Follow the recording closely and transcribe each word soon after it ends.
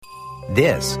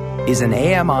This is an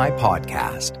AMI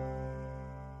podcast.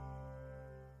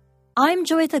 I'm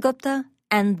Joyita Gupta,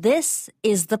 and this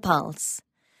is The Pulse.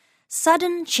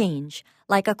 Sudden change,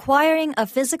 like acquiring a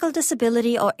physical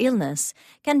disability or illness,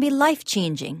 can be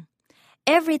life-changing.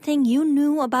 Everything you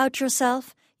knew about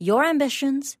yourself, your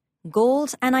ambitions,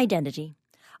 goals, and identity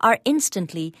are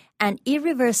instantly and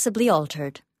irreversibly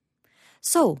altered.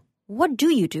 So, what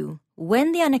do you do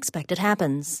when the unexpected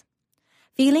happens?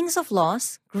 Feelings of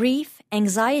loss, grief,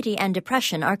 anxiety, and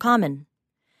depression are common.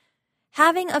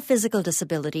 Having a physical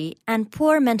disability and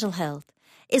poor mental health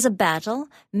is a battle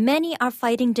many are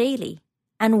fighting daily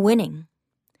and winning.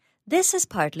 This is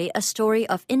partly a story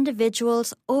of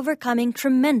individuals overcoming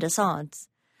tremendous odds.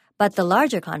 But the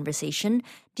larger conversation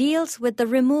deals with the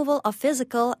removal of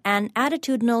physical and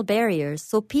attitudinal barriers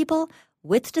so people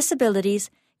with disabilities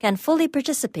can fully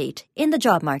participate in the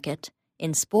job market,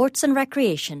 in sports and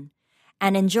recreation,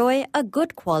 and enjoy a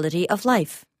good quality of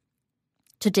life.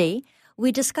 Today,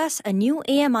 we discuss a new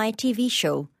AMI TV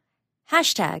show,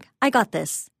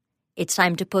 #IGotThis. It's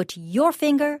time to put your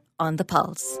finger on the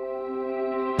pulse.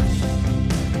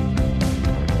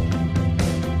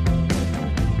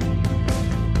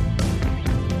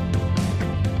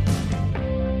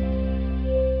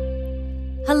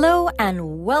 Hello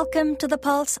and welcome to The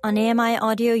Pulse on AMI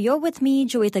Audio. You're with me,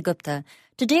 Joyita Gupta.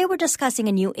 Today we're discussing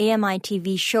a new AMI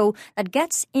TV show that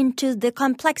gets into the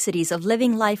complexities of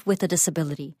living life with a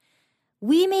disability.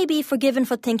 We may be forgiven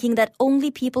for thinking that only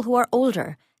people who are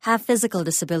older have physical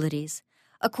disabilities.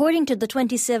 According to the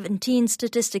 2017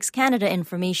 Statistics Canada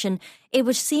information, it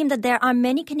would seem that there are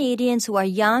many Canadians who are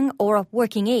young or of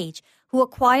working age who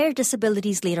acquire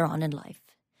disabilities later on in life.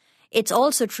 It's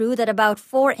also true that about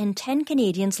 4 in 10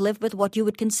 Canadians live with what you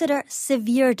would consider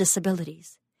severe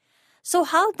disabilities. So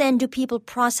how then do people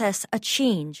process a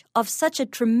change of such a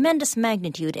tremendous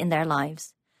magnitude in their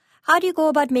lives? How do you go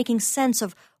about making sense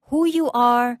of who you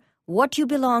are, what you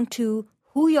belong to,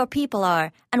 who your people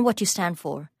are, and what you stand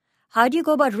for? How do you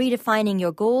go about redefining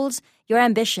your goals, your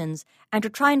ambitions, and to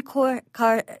try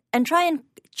and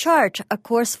chart a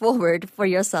course forward for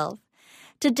yourself?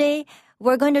 Today,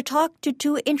 we're going to talk to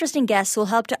 2 interesting guests who will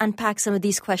help to unpack some of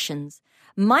these questions.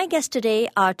 My guests today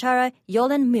are Tara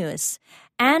Yolen-Muis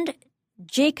and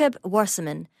Jacob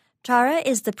Wasserman. Tara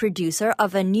is the producer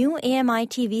of a new AMI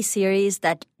TV series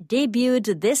that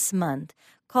debuted this month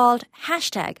called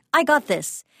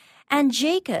 #IGotThis. And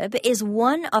Jacob is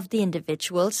one of the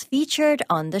individuals featured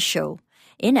on the show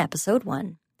in episode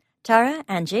 1. Tara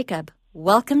and Jacob,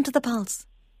 welcome to The Pulse.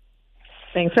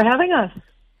 Thanks for having us.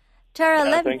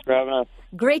 Tara, thanks for having us.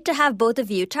 Great to have both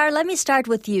of you. Tara, let me start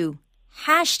with you.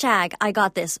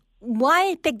 #IGotThis.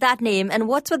 Why pick that name and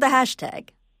what's with the hashtag?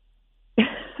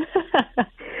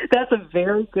 That's a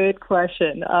very good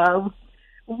question.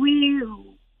 We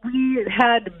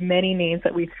had many names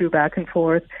that we threw back and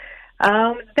forth.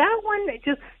 That one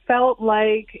just felt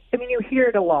like, you hear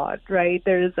it a lot, right?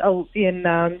 There's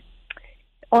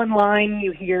online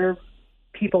you hear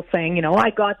people saying, I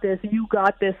got this, you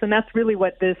got this, and that's really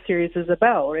what this series is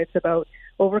about. It's about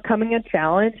overcoming a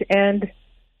challenge, and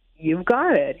you've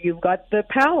got it. You've got the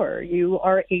power. You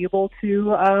are able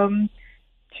to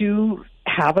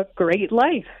have a great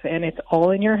life, and it's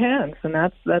all in your hands, and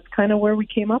that's kind of where we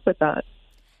came up with that.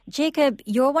 Jacob,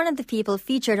 you're one of the people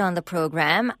featured on the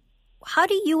program. How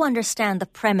do you understand the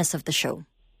premise of the show?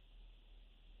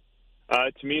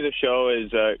 To me, the show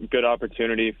is a good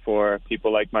opportunity for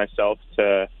people like myself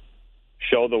to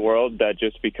show the world that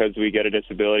just because we get a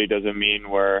disability doesn't mean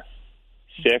we're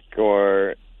sick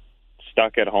or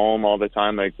stuck at home all the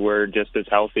time. Like, we're just as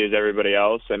healthy as everybody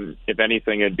else. And if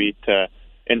anything, it'd be to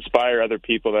inspire other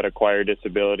people that acquire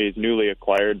disabilities, newly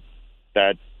acquired,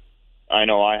 that I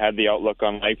know I had the outlook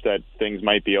on life that things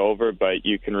might be over, but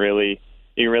you can really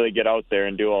get out there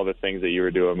and do all the things that you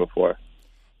were doing before.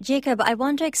 Jacob, I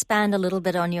want to expand a little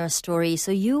bit on your story.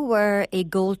 So you were a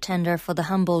goaltender for the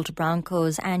Humboldt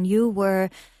Broncos, and you were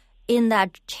in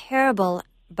that terrible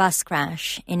bus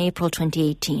crash in April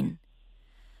 2018.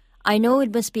 I know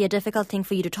it must be a difficult thing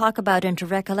for you to talk about and to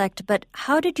recollect, but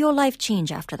how did your life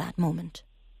change after that moment?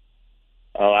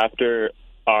 Well, after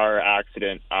our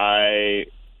accident, I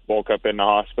woke up in the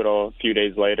hospital a few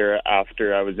days later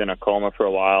after I was in a coma for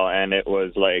a while, and it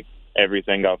was like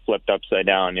everything got flipped upside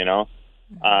down,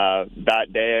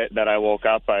 That day that I woke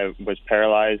up, I was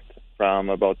paralyzed from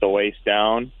about the waist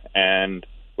down and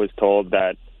was told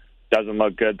that doesn't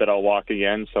look good that I'll walk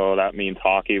again, so that means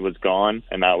hockey was gone,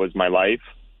 and that was my life.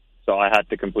 So I had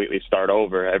to completely start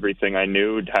over. Everything I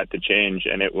knew had to change,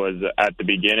 and it was, at the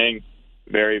beginning,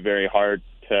 very, very hard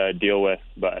to deal with,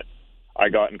 but I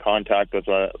got in contact with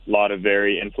a lot of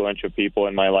very influential people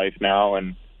in my life now,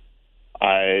 and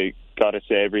I got to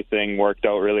say everything worked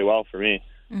out really well for me.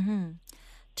 Mm-hmm.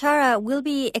 Tara, we'll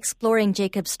be exploring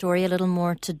Jacob's story a little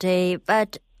more today,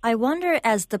 but I wonder,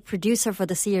 as the producer for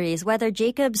the series, whether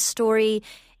Jacob's story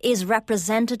is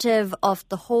representative of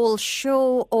the whole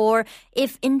show, or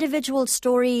if individual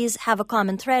stories have a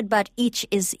common thread, but each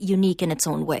is unique in its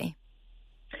own way.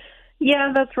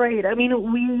 Yeah, that's right. I mean,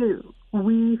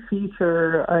 we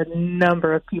feature a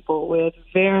number of people with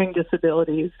varying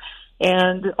disabilities,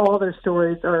 and all their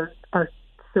stories are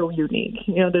so unique.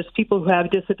 You know, there's people who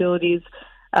have disabilities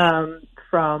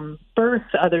from birth,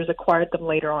 others acquired them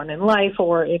later on in life,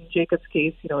 or in Jacob's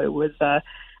case, you know, it was a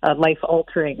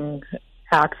life-altering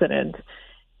accident.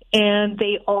 And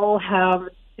they all have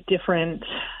different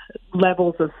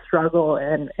levels of struggle,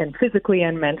 and physically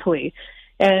and mentally.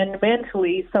 And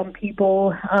mentally, some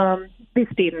people, they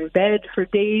stayed in bed for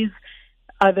days.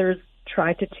 Others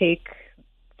tried to take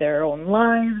their own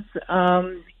lives.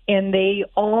 And they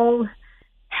all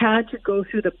had to go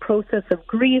through the process of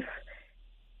grief.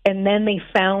 And then they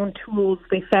found tools.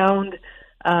 They found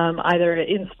either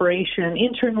inspiration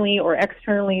internally or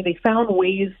externally. They found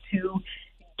ways to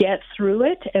get through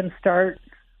it and start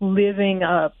living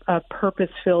a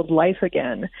purpose-filled life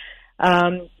again.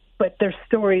 But their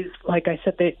stories, like I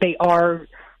said,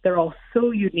 they're all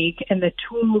so unique, and the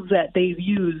tools that they've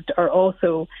used are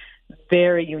also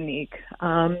very unique.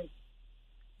 Once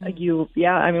you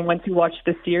watch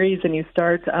the series and you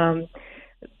start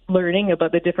learning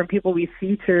about the different people we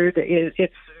featured,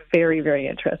 it's very, very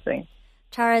interesting.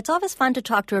 Tara, it's always fun to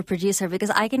talk to a producer because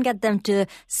I can get them to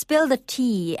spill the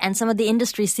tea and some of the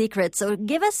industry secrets. So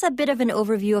give us a bit of an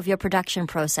overview of your production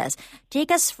process. Take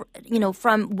us,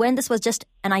 from when this was just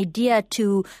an idea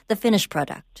to the finished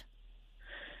product.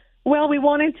 Well, we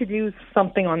wanted to do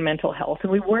something on mental health,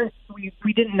 and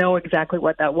we didn't know exactly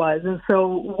what that was. And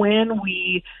so when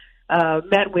we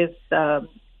met with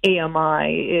AMI,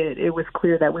 it was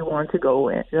clear that we wanted to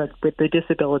go with the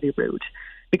disability route,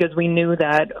 because we knew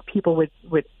that people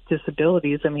with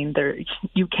disabilities, I mean,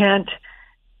 you can't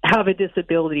have a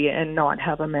disability and not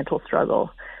have a mental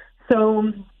struggle.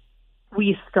 So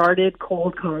we started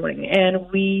cold calling, and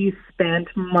we spent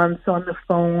months on the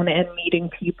phone and meeting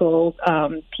people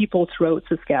throughout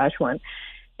Saskatchewan.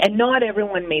 And not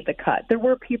everyone made the cut. There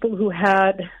were people who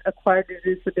had acquired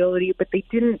a disability, but they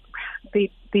didn't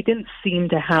seem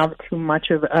to have too much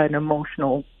of an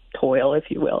emotional toil, if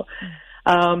you will.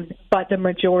 But the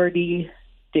majority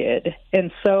did.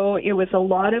 And so it was a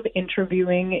lot of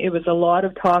interviewing. It was a lot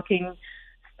of talking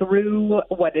through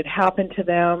what had happened to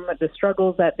them, the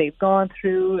struggles that they've gone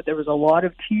through. There was a lot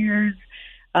of tears.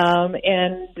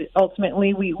 And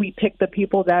ultimately, we picked the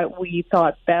people that we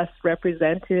thought best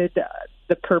represented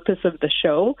the purpose of the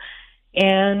show.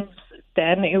 And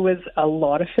then it was a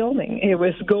lot of filming. It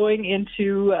was going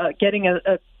into getting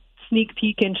a sneak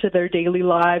peek into their daily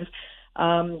lives,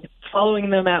 following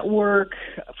them at work,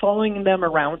 following them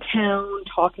around town,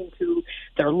 talking to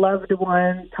their loved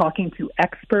ones, talking to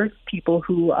experts, people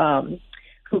who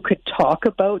could talk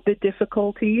about the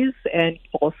difficulties and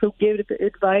also give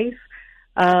advice.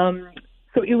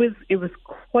 So it was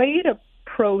quite a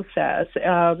process.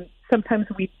 Sometimes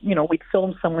we'd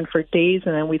film someone for days,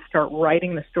 and then we'd start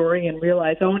writing the story and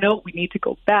realize, oh no, we need to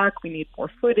go back. We need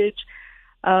more footage.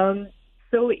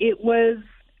 So it was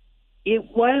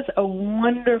a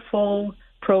wonderful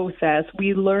process.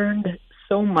 We learned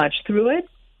so much through it.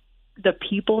 The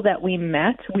people that we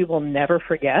met, we will never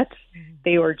forget.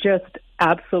 They were just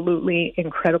absolutely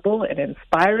incredible and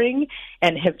inspiring,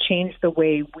 and have changed the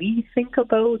way we think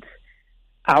about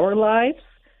our lives.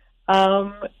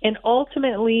 And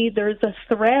ultimately, there's a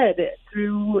thread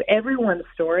through everyone's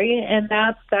story, and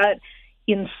that's that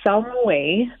in some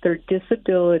way, their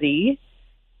disability,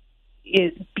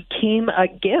 it became a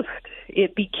gift.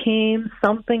 It became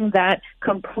something that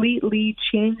completely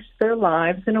changed their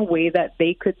lives in a way that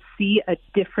they could see a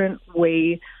different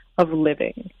way of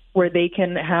living, where they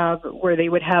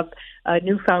would have a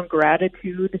newfound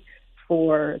gratitude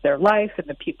for their life and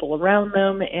the people around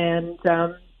them, and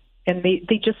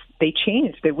they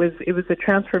changed. It was a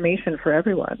transformation for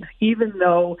everyone, even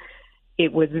though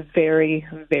it was very,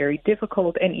 very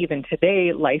difficult. And even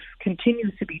today, life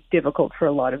continues to be difficult for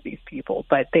a lot of these people,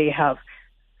 but they have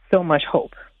so much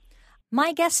hope.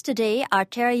 My guests today are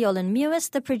Tara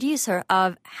Yolen-Mewis, the producer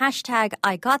of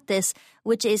 #IGotThis,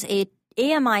 which is a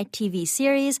AMI TV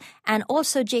series, and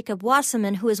also Jacob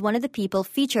Wasserman, who is one of the people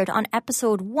featured on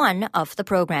episode 1 of the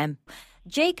program.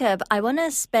 Jacob, I want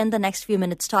to spend the next few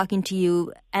minutes talking to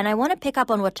you, and I want to pick up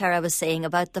on what Tara was saying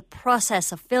about the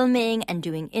process of filming and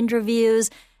doing interviews.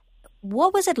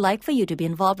 What was it like for you to be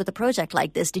involved with a project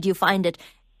like this? Did you find it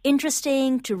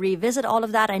interesting to revisit all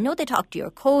of that? I know they talked to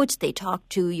your coach, they talked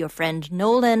to your friend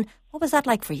Nolan. What was that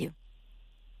like for you?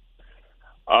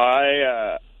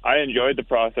 I enjoyed the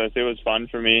process. It was fun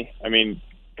for me. I mean,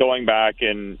 going back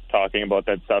and talking about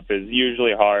that stuff is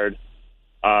usually hard,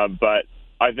 but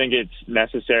I think it's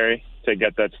necessary to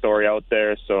get that story out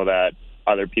there so that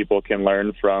other people can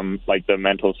learn from like the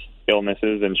mental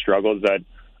illnesses and struggles that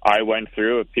I went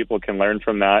through. If people can learn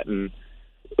from that and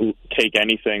take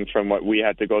anything from what we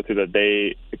had to go through, that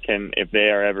they can, if they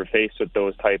are ever faced with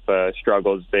those type of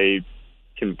struggles, they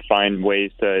can find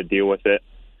ways to deal with it.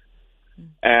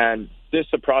 And just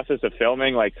the process of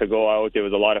filming, like to go out, it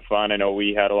was a lot of fun. I know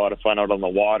we had a lot of fun out on the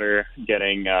water,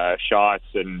 getting shots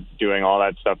and doing all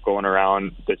that stuff, going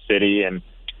around the city, and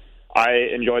I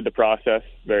enjoyed the process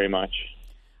very much.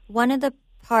 One of the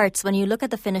parts, when you look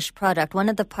at the finished product, one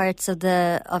of the parts of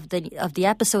the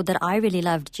episode that I really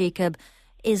loved, Jacob,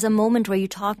 is a moment where you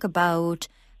talk about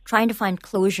trying to find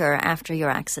closure after your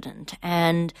accident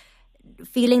and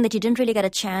feeling that you didn't really get a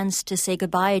chance to say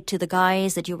goodbye to the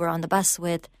guys that you were on the bus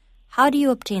with. How do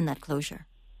you obtain that closure?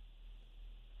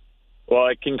 Well,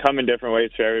 it can come in different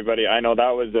ways for everybody. I know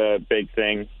that was a big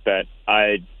thing that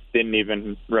I didn't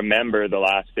even remember the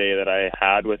last day that I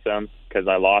had with them because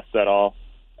I lost that all.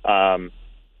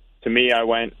 To me, I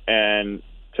went and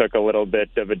took a little bit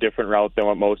of a different route than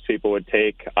what most people would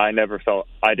take. I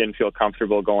didn't feel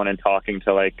comfortable going and talking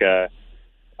to like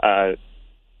a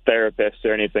therapist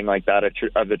or anything like that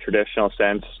of the traditional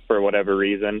sense for whatever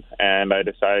reason, and I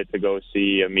decided to go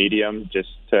see a medium just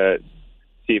to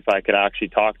see if I could actually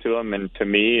talk to him. And to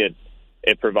me,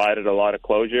 it provided a lot of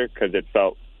closure because it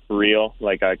felt real,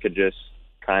 like I could just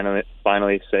kind of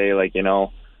finally say, like, you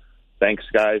know, thanks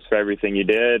guys for everything you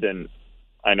did, and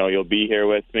I know you'll be here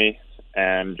with me,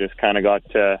 and just kind of got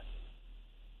to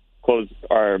close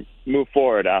or move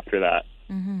forward after that.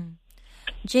 Mm-hmm.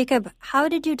 Jacob, how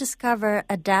did you discover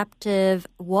adaptive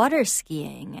water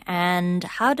skiing, and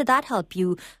how did that help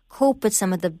you cope with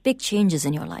some of the big changes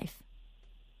in your life?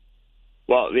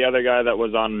 Well, the other guy that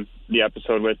was on the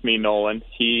episode with me, Nolan,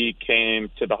 he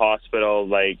came to the hospital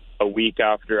like a week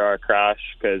after our crash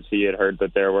because he had heard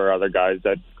that there were other guys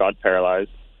that got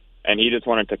paralyzed, and he just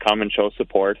wanted to come and show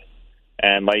support.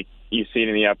 And like you seen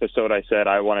in the episode, I said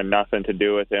I wanted nothing to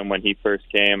do with him when he first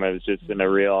came. I was just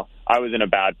I was in a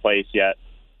bad place yet.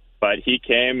 But he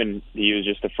came and he was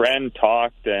just a friend,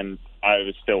 talked, and I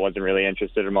still wasn't really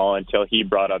interested in him all until he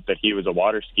brought up that he was a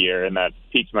water skier, and that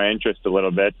piqued my interest a little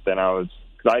bit. Then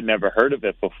because I'd never heard of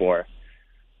it before,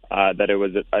 that it was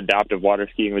adaptive water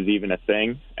skiing was even a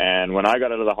thing. And when I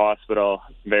got out of the hospital,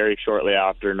 very shortly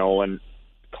after, Nolan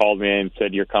called me and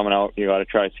said, "You're coming out, you got to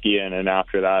try skiing." And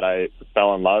after that, I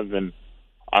fell in love, and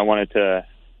I wanted to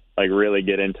like really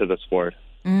get into the sport.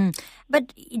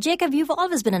 But Jacob, you've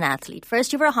always been an athlete.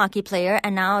 First you were a hockey player,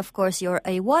 and now, of course, you're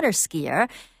a water skier.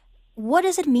 What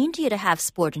does it mean to you to have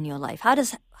sport in your life? How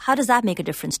does that make a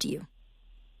difference to you?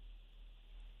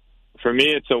 For me,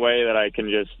 it's a way that I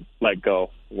can just let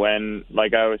go. When,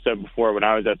 like I said before, when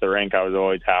I was at the rink, I was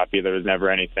always happy. There was never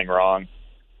anything wrong.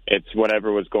 It's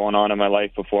whatever was going on in my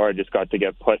life before, I just got to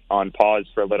get put on pause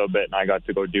for a little bit, and I got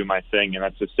to go do my thing. And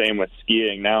that's the same with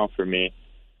skiing now for me.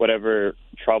 Whatever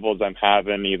troubles I'm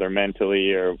having, either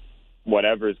mentally or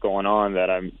whatever's going on that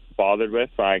I'm bothered with,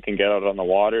 I can get out on the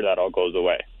water, that all goes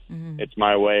away. Mm-hmm. It's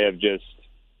my way of just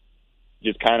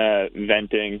kind of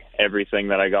venting everything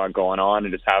that I got going on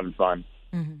and just having fun.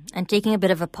 Mm-hmm. And taking a bit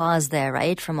of a pause there,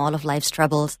 right, from all of life's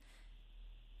troubles.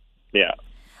 Yeah.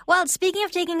 Well, speaking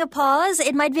of taking a pause,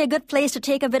 it might be a good place to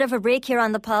take a bit of a break here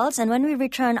on The Pulse. And when we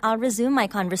return, I'll resume my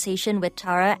conversation with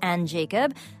Tara and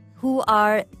Jacob, who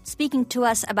are speaking to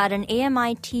us about an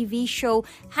AMI TV show,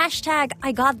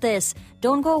 #IGotThis.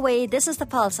 Don't go away. This is The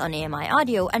Pulse on AMI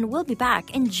Audio, and we'll be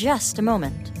back in just a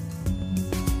moment.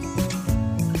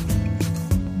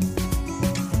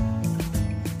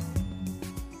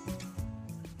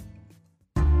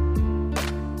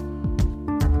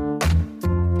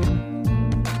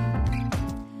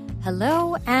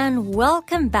 Hello and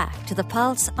welcome back to The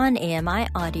Pulse on AMI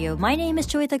Audio. My name is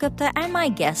Joeita Gupta, and my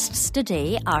guests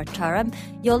today are Tara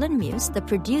Yolen-Muse, the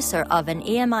producer of an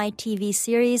AMI TV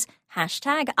series,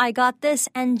 #IGotThis,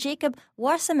 and Jacob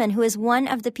Wasserman, who is one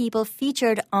of the people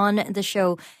featured on the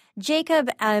show. Jacob,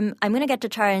 I'm going to get to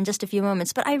Tara in just a few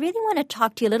moments, but I really want to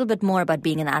talk to you a little bit more about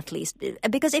being an athlete.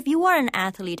 Because if you are an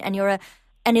athlete and you're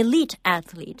an elite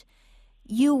athlete,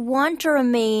 you want to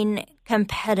remain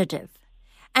competitive.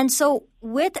 And so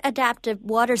with adaptive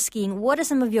water skiing, what are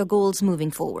some of your goals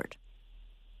moving forward?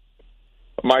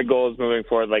 My goals moving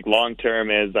forward, like long term,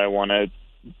 is I want to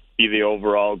be the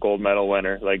overall gold medal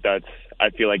winner. Like I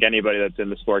feel like anybody that's in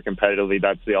the sport competitively,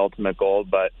 that's the ultimate goal.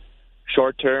 But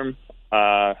short term,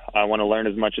 I want to learn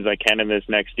as much as I can in this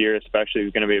next year, especially.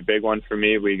 It's going to be a big one for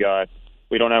me. We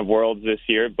don't have Worlds this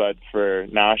year, but for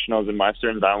Nationals and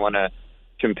Westerns, I want to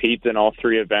compete in all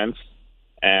 3 events,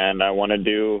 and I want to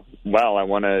do well. I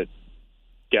want to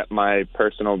get my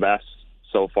personal best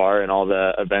so far in all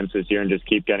the events this year and just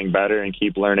keep getting better and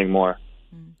keep learning more.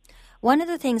 One of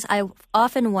the things I've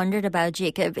often wondered about,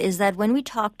 Jacob, is that when we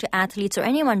talk to athletes or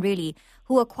anyone really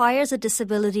who acquires a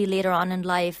disability later on in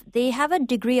life, they have a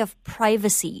degree of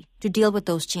privacy to deal with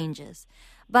those changes.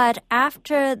 But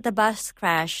after the bus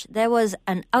crash, there was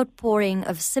an outpouring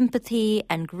of sympathy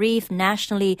and grief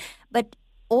nationally, but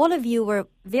all of you were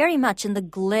very much in the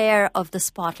glare of the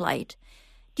spotlight.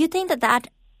 Do you think that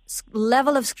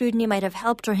level of scrutiny might have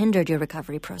helped or hindered your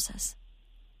recovery process?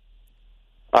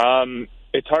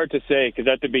 It's hard to say, because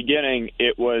at the beginning,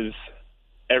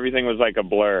 everything was like a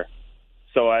blur.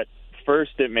 So at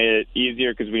first, it made it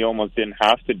easier because we almost didn't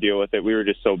have to deal with it. We were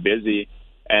just so busy,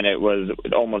 and it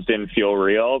almost didn't feel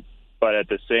real. But at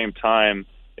the same time,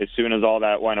 as soon as all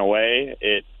that went away,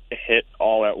 it hit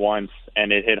all at once,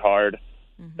 and it hit hard.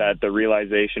 That the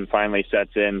realization finally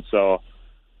sets in. So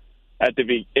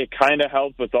it kind of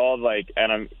helped with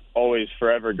and I'm always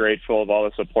forever grateful of all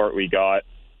the support we got.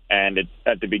 And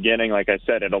at the beginning, like I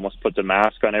said, it almost puts a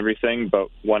mask on everything. But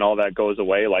when all that goes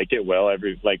away, like it will,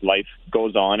 life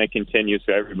goes on, it continues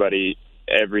for everybody.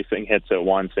 Everything hits at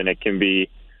once, and it can be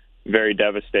very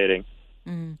devastating.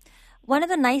 One of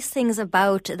the nice things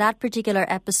about that particular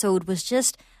episode was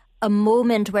just a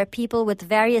moment where people with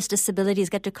various disabilities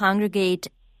get to congregate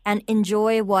and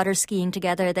enjoy water skiing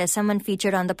together. There's someone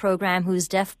featured on the program who's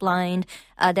deafblind.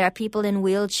 There are people in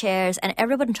wheelchairs, and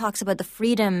everyone talks about the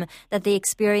freedom that they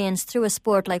experience through a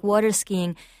sport like water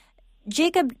skiing.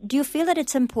 Jacob, do you feel that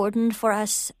it's important for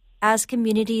us as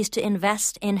communities to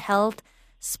invest in health,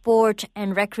 sport,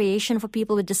 and recreation for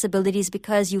people with disabilities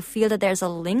because you feel that there's a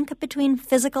link between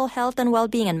physical health and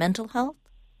well-being and mental health?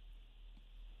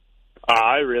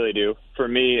 I really do. For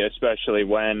me, especially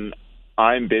when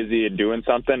I'm busy and doing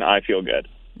something, I feel good.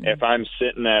 If I'm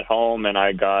sitting at home and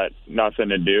I got nothing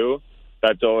to do,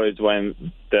 that's always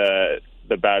when the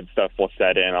bad stuff will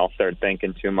set in. I'll start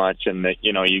thinking too much, and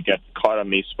you get caught on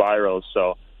these spirals.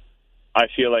 So I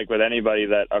feel like with anybody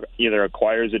that either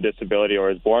acquires a disability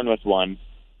or is born with one,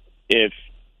 if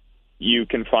you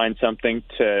can find something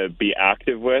to be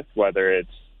active with, whether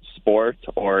it's sport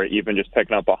or even just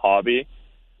picking up a hobby,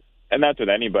 and that's with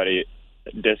anybody,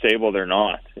 disabled or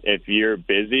not. If you're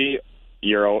busy,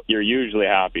 you're usually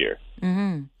happier.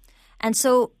 Mm-hmm. And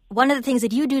so one of the things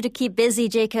that you do to keep busy,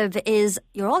 Jacob, is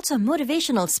you're also a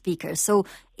motivational speaker. So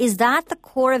is that the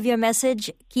core of your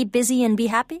message, keep busy and be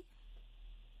happy?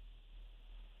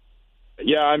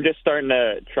 Yeah, I'm just starting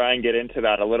to try and get into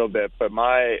that a little bit. But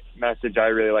my message I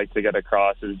really like to get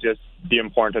across is just the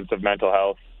importance of mental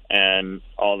health and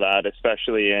all that,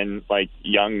 especially in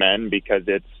young men, because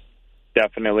it's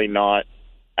definitely not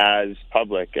as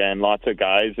public, and lots of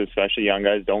guys, especially young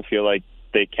guys, don't feel like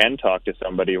they can talk to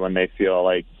somebody when they feel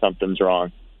like something's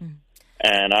wrong.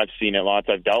 And I've seen it lots.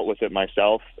 I've dealt with it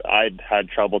myself. I'd had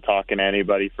trouble talking to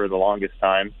anybody for the longest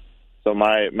time. So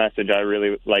my message I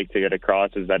really like to get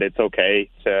across is that it's okay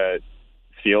to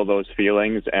feel those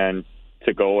feelings and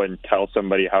to go and tell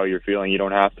somebody how you're feeling. You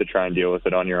don't have to try and deal with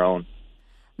it on your own.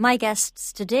 My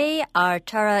guests today are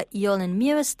Tara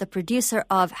Yolen-Mewis, the producer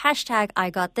of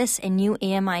 #IGotThis, a new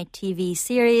AMI TV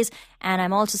series, and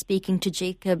I'm also speaking to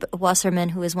Jacob Wasserman,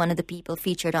 who is one of the people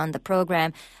featured on the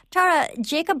program. Tara,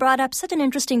 Jacob brought up such an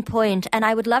interesting point, and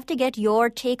I would love to get your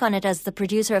take on it as the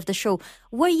producer of the show.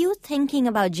 Were you thinking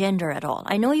about gender at all?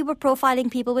 I know you were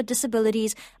profiling people with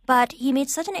disabilities, but he made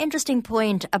such an interesting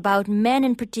point about men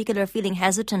in particular feeling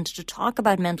hesitant to talk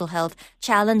about mental health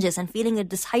challenges and feeling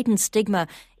this heightened stigma.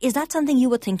 Is that something you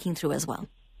were thinking through as well?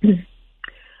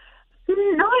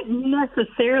 Not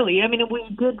necessarily. I mean, we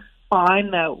did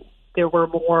find that there were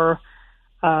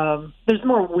there's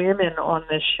more women on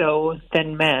this show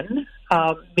than men.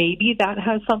 Maybe that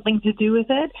has something to do with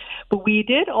it. But we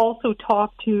did also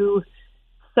talk to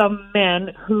some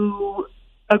men who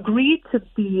agreed to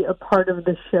be a part of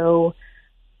the show,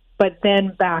 but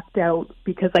then backed out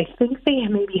because I think they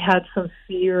maybe had some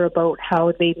fear about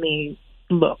how they may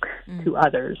look to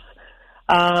others.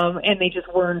 And they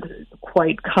just weren't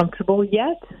quite comfortable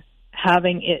yet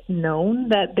having it known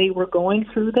that they were going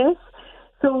through this.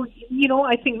 So,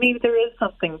 I think maybe there is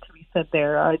something to be said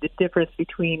there, the difference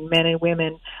between men and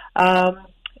women.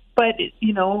 But,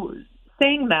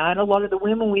 saying that, a lot of the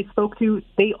women we spoke to,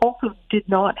 they also did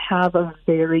not have a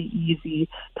very easy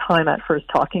time at first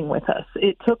talking with us.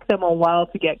 It took them a while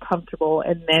to get comfortable,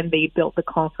 and then they built the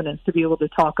confidence to be able to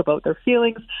talk about their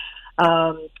feelings.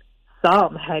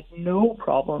 Some had no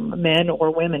problem, men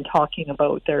or women, talking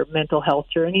about their mental health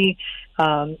journey.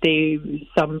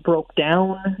 Some broke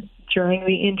down during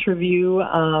the interview,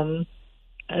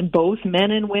 and both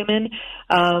men and women.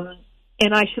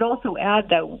 And I should also add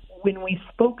that when we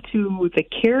spoke to the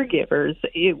caregivers,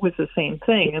 it was the same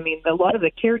thing. I mean, a lot of the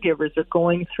caregivers are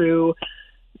going through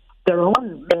their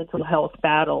own mental health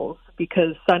battles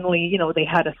because suddenly, they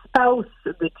had a spouse,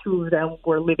 the two of them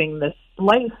were living this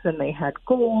life and they had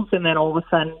goals, and then all of a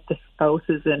sudden the spouse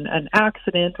is in an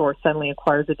accident or suddenly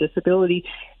acquires a disability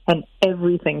and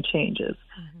everything changes.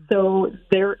 Mm-hmm. So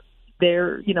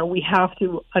we have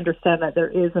to understand that there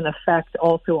is an effect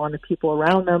also on the people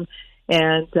around them.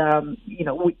 And,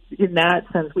 in that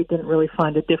sense, we didn't really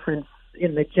find a difference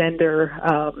in the gender.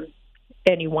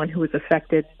 Anyone who was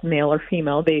affected, male or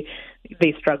female, they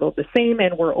struggled the same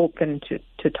and were open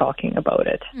to talking about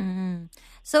it. Mm-hmm.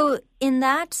 So in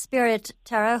that spirit,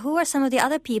 Tara, who are some of the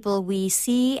other people we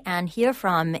see and hear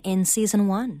from in season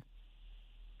 1?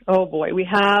 Oh, boy. We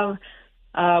have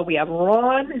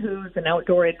Ron, who's an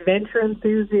outdoor adventure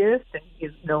enthusiast, and he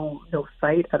has no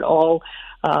sight at all.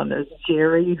 There's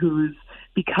Jerry, who's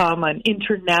become an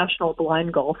international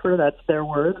blind golfer. That's their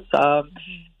words.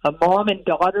 A mom and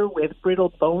daughter with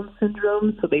brittle bone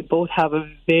syndrome, so they both have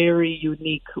a very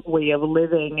unique way of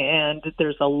living, and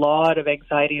there's a lot of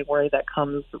anxiety and worry that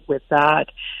comes with that.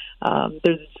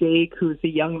 There's Jake, who's a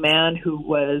young man who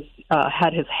was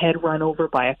had his head run over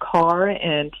by a car,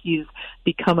 and he's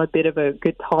become a bit of a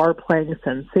guitar-playing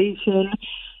sensation.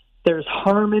 There's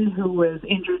Harmon, who was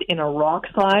injured in a rock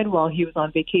slide while he was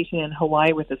on vacation in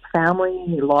Hawaii with his family.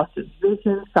 He lost his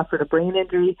vision, suffered a brain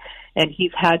injury, and he's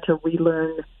had to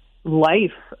relearn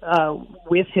life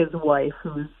with his wife,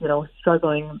 who's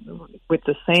struggling with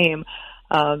the same.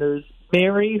 There's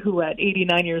Mary, who at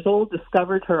 89 years old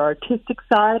discovered her artistic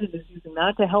side and is using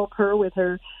that to help her with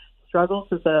her struggles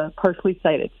as a partially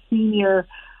sighted senior.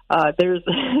 There's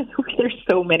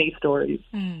so many stories,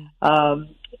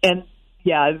 and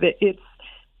yeah,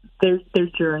 their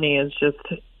journey is just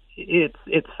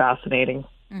it's fascinating.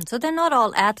 So they're not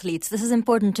all athletes. This is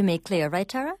important to make clear, right,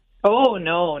 Tara? Oh,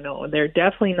 no, they're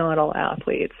definitely not all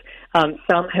athletes.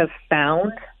 Some have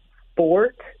found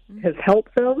sport has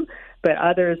helped them, but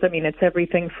others, it's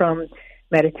everything from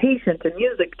meditation to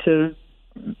music to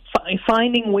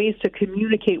finding ways to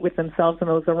communicate with themselves and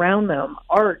those around them,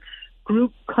 art,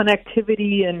 group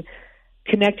connectivity, and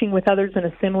connecting with others in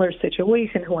a similar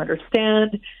situation who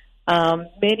understand.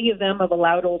 Many of them have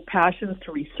allowed old passions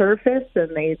to resurface,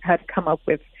 and they've had to come up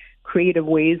with creative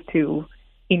ways to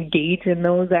engage in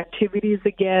those activities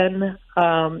again.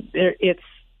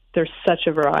 There's such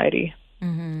a variety.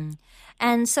 Mm-hmm.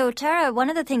 And so, Tara, one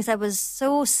of the things that was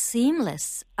so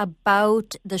seamless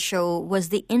about the show was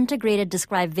the integrated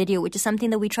described video, which is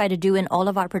something that we try to do in all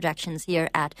of our productions here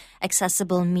at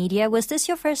Accessible Media. Was this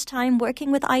your first time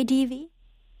working with IDV?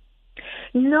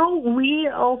 No, we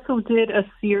also did a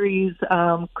series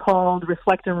called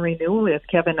Reflect and Renew with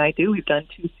Kevin Naidoo. We've done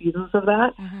 2 seasons of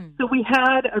that. Mm-hmm. So we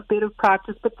had a bit of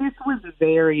practice, but this was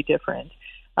very different.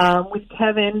 With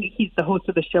Kevin, he's the host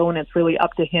of the show, and it's really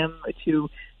up to him to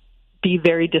be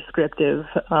very descriptive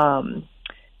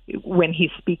when he's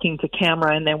speaking to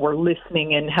camera, and then we're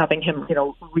listening and having him,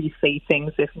 re-say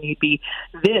things if need be.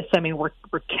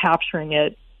 We're capturing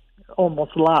it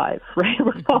almost live, right?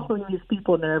 We're following these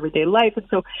people in their everyday life. And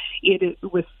so it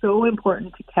was so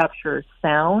important to capture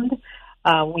sound.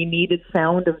 We needed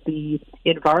sound of the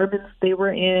environments they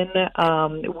were in.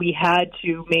 We had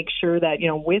to make sure that,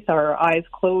 with our eyes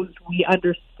closed, we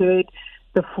understood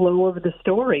the flow of the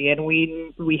story, and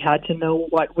we had to know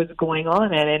what was going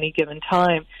on at any given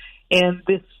time. And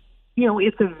this,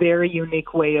 it's a very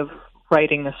unique way of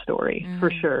writing a story,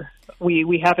 for sure.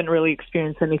 We haven't really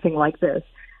experienced anything like this.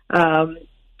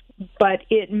 But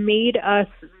it made us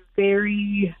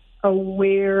very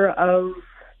aware of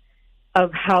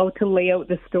how to lay out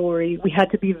the story. We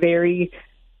had to be very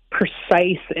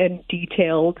precise and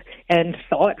detailed and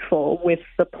thoughtful with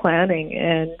the planning,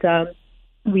 and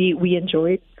we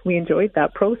enjoyed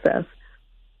that process.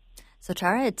 So,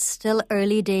 Tara, it's still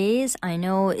early days. I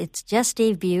know it's just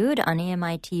debuted on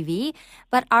AMI TV,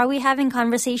 but are we having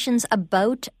conversations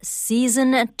about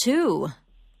season 2?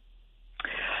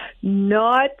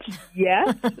 Not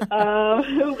yet.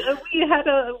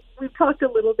 We talked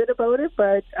a little bit about it,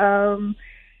 but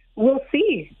We'll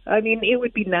see. I mean, it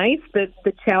would be nice, but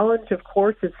the challenge, of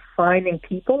course, is finding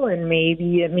people, and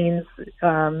maybe it means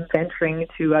venturing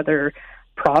to other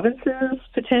provinces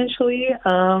potentially.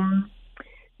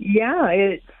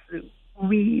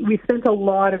 We spent a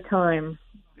lot of time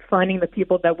finding the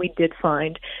people that we did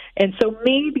find, and so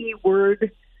maybe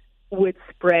word would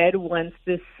spread once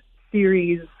this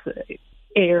series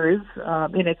airs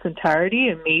in its entirety,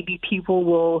 and maybe people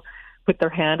will put their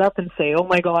hand up and say, "Oh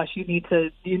my gosh, you need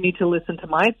to listen to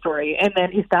my story." And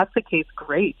then if that's the case,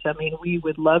 great. I mean, we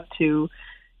would love to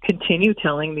continue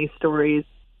telling these stories.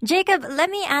 Jacob,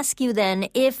 let me ask you then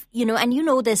if, and you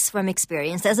know this from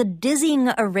experience, there's a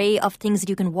dizzying array of things that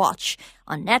you can watch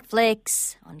on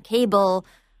Netflix, on cable.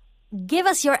 Give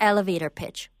us your elevator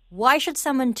pitch. Why should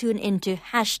someone tune into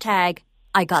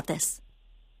 #IGotThis?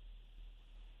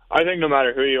 I think no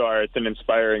matter who you are, it's an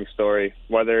inspiring story,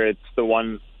 whether it's the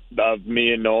one of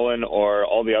me and Nolan or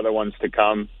all the other ones to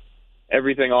come.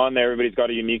 Everything on there, everybody's got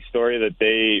a unique story that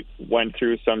they went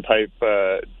through some type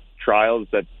trials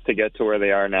that to get to where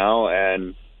they are now.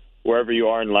 And wherever you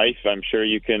are in life, I'm sure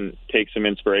you can take some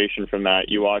inspiration from that.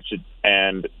 You watch it,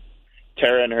 and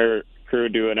Tara and her crew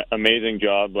do an amazing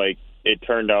job. Like, it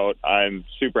turned out, I'm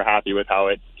super happy with how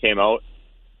it came out.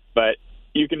 But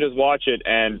you can just watch it,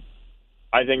 and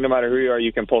I think no matter who you are,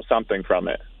 you can pull something from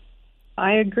it.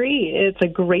 I agree. It's a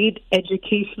great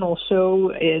educational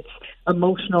show. It's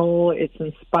emotional. It's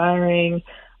inspiring.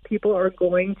 People are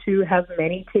going to have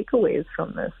many takeaways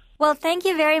from this. Well, thank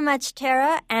you very much,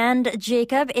 Tara and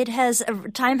Jacob.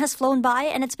 Time has flown by,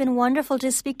 and it's been wonderful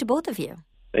to speak to both of you.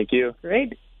 Thank you.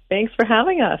 Great. Thanks for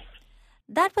having us.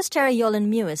 That was Tara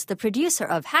Yolen-Mewis, the producer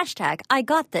of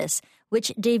 #IGotThis,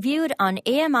 which debuted on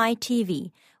AMI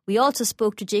TV. We also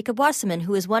spoke to Jacob Wasserman,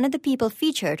 who is one of the people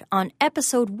featured on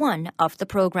episode 1 of the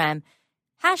program.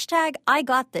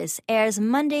 #IGotThis airs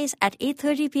Mondays at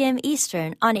 8:30 p.m.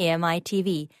 Eastern on AMI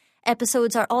TV.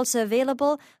 Episodes are also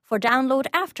available for download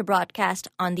after broadcast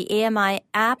on the AMI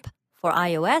app for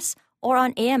iOS or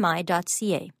on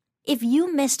ami.ca. If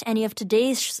you missed any of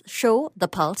today's show, The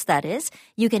Pulse, that is,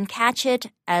 you can catch it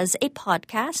as a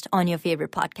podcast on your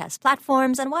favorite podcast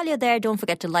platforms. And while you're there, don't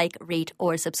forget to like, rate,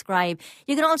 or subscribe.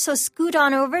 You can also scoot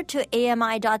on over to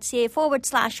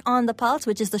ami.ca/On The Pulse,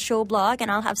 which is the show blog,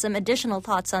 and I'll have some additional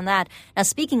thoughts on that. Now,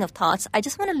 speaking of thoughts, I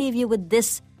just want to leave you with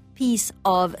this piece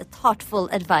of thoughtful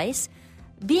advice.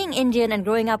 Being Indian and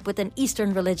growing up with an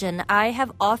Eastern religion, I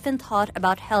have often thought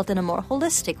about health in a more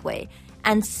holistic way,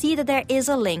 and see that there is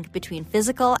a link between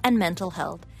physical and mental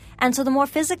health. And so the more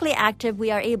physically active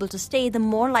we are able to stay, the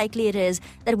more likely it is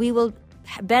that we will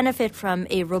benefit from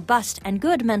a robust and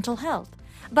good mental health.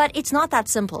 But it's not that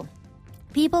simple.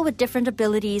 People with different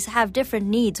abilities have different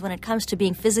needs when it comes to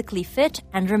being physically fit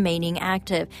and remaining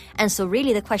active. And so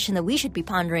really the question that we should be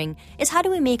pondering is, how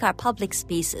do we make our public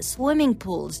spaces, swimming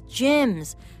pools,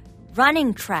 gyms,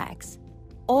 running tracks,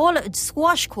 all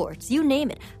squash courts, you name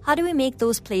it. How do we make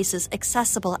those places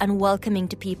accessible and welcoming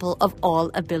to people of all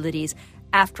abilities?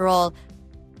 After all,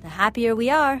 the happier we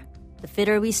are, the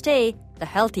fitter we stay, the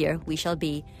healthier we shall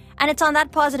be. And it's on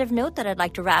that positive note that I'd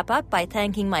like to wrap up by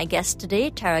thanking my guest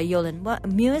today, Tara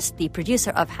Yolen-Mewis, the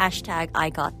producer of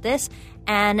 #IGotThis,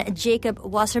 and Jacob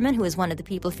Wasserman, who is one of the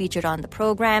people featured on the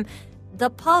program. The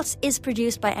Pulse is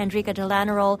produced by Andrika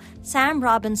Delanarol. Sam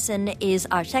Robinson is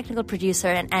our technical producer,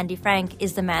 and Andy Frank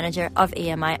is the manager of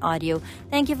AMI Audio.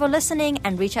 Thank you for listening,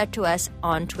 and reach out to us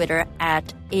on Twitter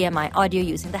at AMI Audio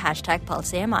using the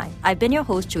 #PulseAMI. I've been your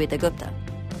host, Joeita Gupta.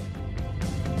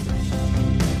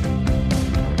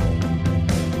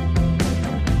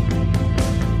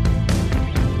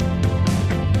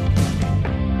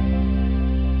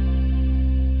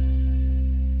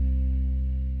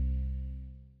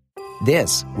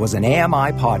 This was an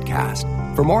AMI podcast.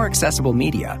 For more accessible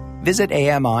media, visit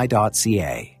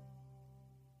ami.ca.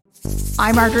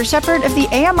 I'm Margaret Shepard of the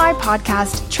AMI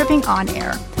podcast, Tripping On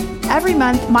Air. Every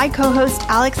month, my co-host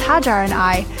Alex Hajar and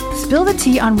I spill the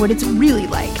tea on what it's really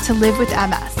like to live with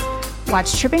MS.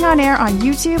 Watch Tripping On Air on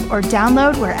YouTube or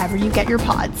download wherever you get your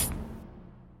pods.